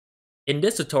In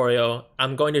this tutorial,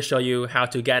 I'm going to show you how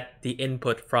to get the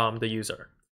input from the user.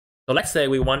 So let's say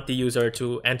we want the user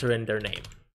to enter in their name.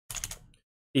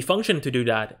 The function to do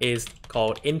that is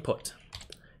called input.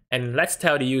 And let's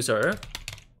tell the user,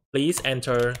 please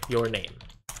enter your name,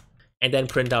 and then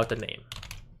print out the name.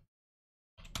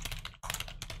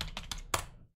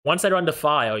 Once I run the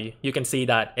file, you can see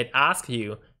that it asks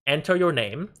you, enter your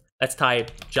name. Let's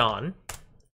type John,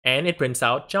 and it prints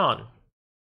out John.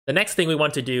 The next thing we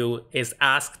want to do is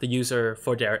ask the user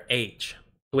for their age.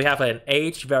 We have an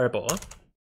age variable,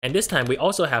 and this time we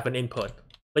also have an input.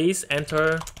 Please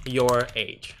enter your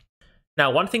age.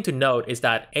 Now, one thing to note is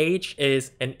that age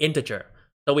is an integer,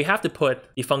 so we have to put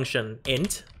the function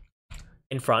int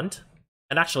in front,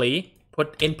 and actually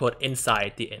put input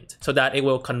inside the int, so that it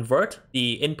will convert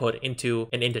the input into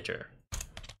an integer.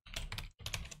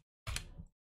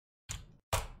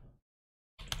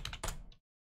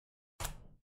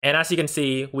 And as you can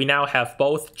see, we now have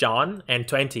both John and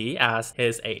 20 as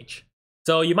his age.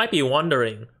 So you might be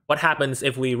wondering, what happens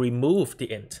if we remove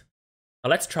the int?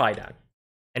 Now let's try that.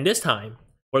 And this time,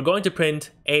 we're going to print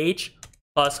age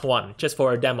plus 1, just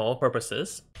for demo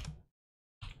purposes.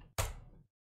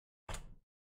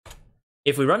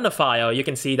 If we run the file, you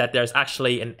can see that there's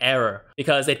actually an error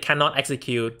because it cannot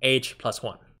execute age plus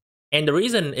 1. And the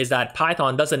reason is that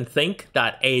Python doesn't think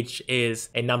that age is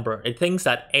a number. It thinks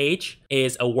that age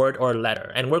is a word or a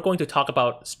letter. And we're going to talk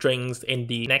about strings in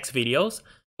the next videos.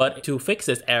 But to fix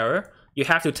this error, you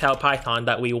have to tell Python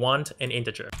that we want an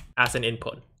integer as an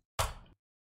input.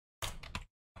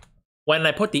 When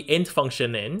I put the int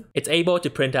function in, it's able to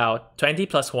print out 20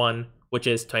 plus 1, which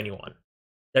is 21.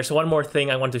 There's one more thing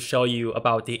I want to show you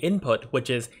about the input, which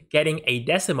is getting a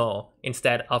decimal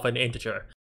instead of an integer.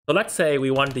 So let's say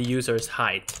we want the user's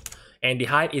height, and the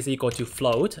height is equal to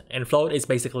float, and float is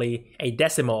basically a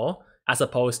decimal as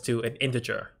opposed to an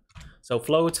integer. So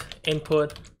float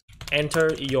input,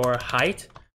 enter your height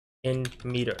in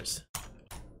meters,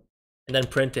 and then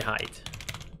print the height.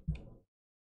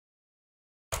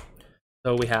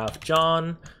 So we have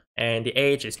John, and the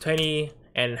age is 20,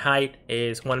 and height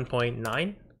is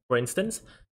 1.9, for instance.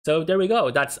 So there we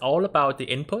go, that's all about the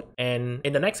input, and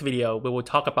in the next video we will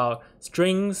talk about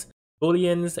strings,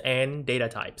 booleans, and data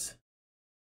types.